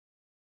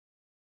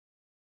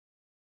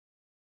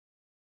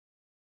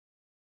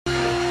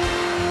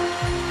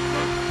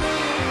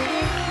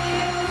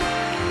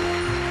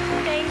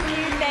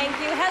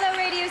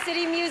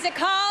music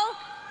hall.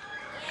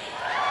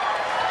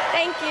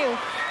 Thank you.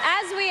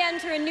 As we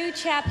enter a new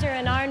chapter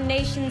in our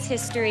nation's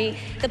history,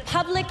 the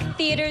Public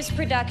Theater's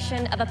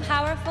production of a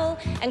powerful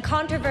and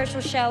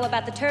controversial show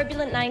about the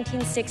turbulent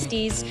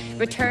 1960s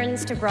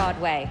returns to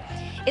Broadway.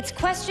 Its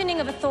questioning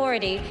of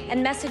authority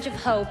and message of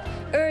hope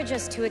urge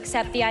us to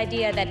accept the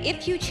idea that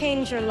if you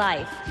change your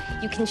life,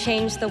 you can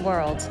change the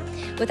world.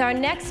 With our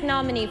next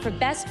nominee for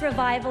Best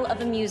Revival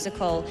of a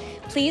Musical,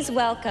 please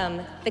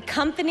welcome the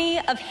Company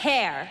of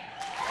Hair.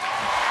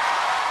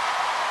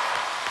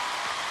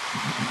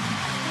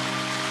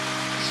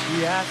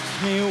 She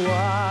asked me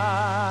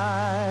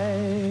why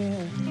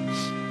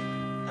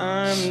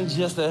I'm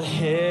just a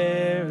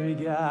hairy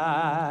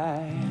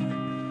guy.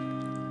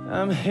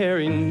 I'm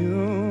hairy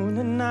noon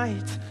and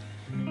night.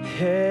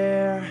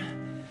 Hair,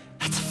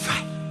 that's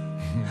right.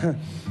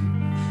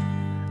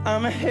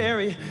 I'm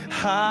hairy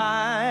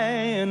high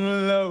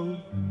and low.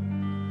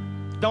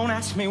 Don't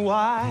ask me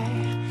why.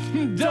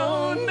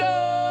 Don't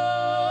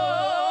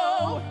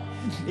know.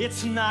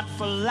 It's not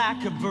for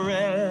lack of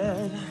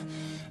bread,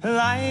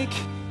 like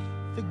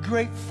the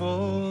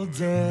Grateful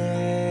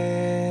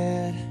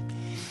Dead.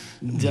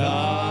 Darling,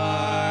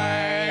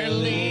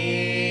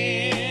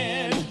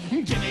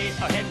 give me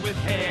a head with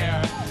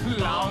hair,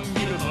 long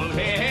beautiful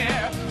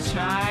hair,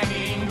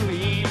 shining,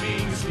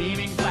 gleaming,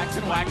 steaming,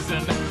 flaxen,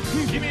 waxen.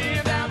 Give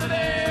me down to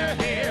there,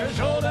 hair,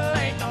 shoulder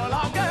length no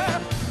longer.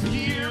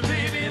 Here,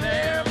 baby,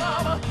 there,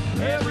 mama,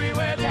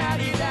 everywhere,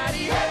 daddy,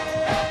 daddy, hey.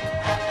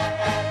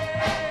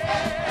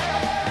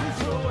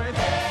 Show it,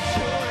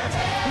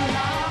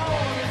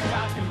 long as I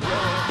can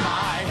blow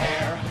my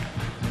hair.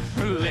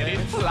 Let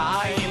it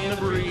fly in the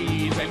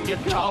breeze and get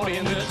caught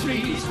in the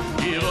trees.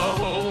 Give a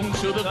home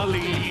to the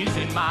leaves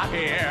in my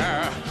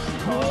hair.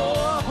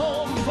 Oh, a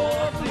home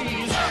for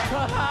fleas, a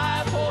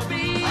hive for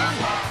bees,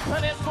 a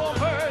nest for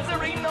birds.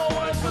 There ain't no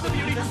words for the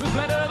beauty, the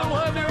splendor, the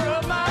wonder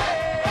of my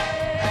hair.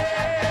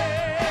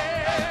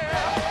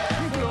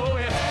 Blow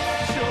it,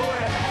 show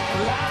it,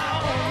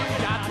 loud,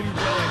 got to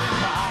blow it in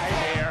my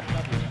hair.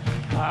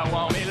 I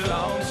want it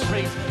long,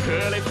 straight,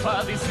 curly,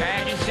 fuzzy,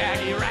 saggy,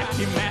 shaggy,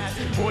 ratty, matte,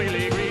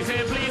 oily, greasy,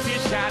 fleecy,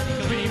 shiny,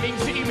 gleaming,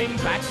 steaming,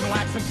 flaxen,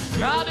 waxen,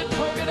 knotted,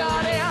 polka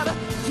dot, and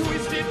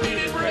twisted,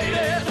 beaded,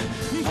 braided,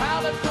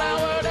 powdered,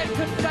 flowered, and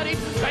confetti,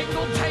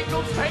 spangled,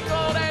 tangled,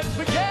 spangled, and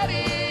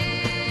spaghetti.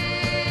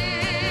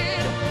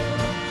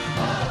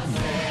 Oh,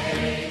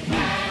 say,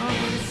 can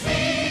you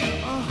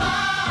see my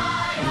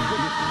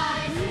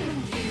eyes?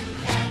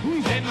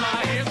 Then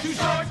my hair's too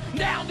short,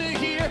 down to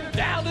here,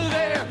 down to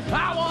there.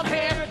 I want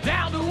hair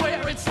down to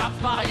where it stops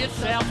by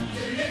itself.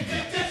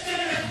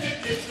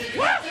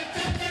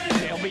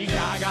 They'll be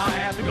gaga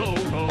at the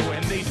go-go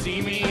when they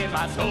see me in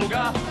my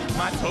toga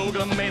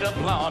made of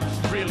blonde,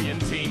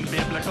 brilliantine,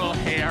 biblical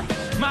hair.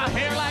 My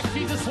hair like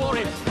Jesus swore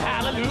it,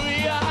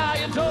 hallelujah, I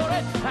adore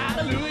it,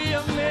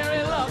 hallelujah,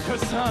 Mary loved her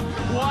son.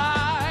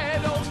 Why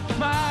don't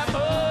my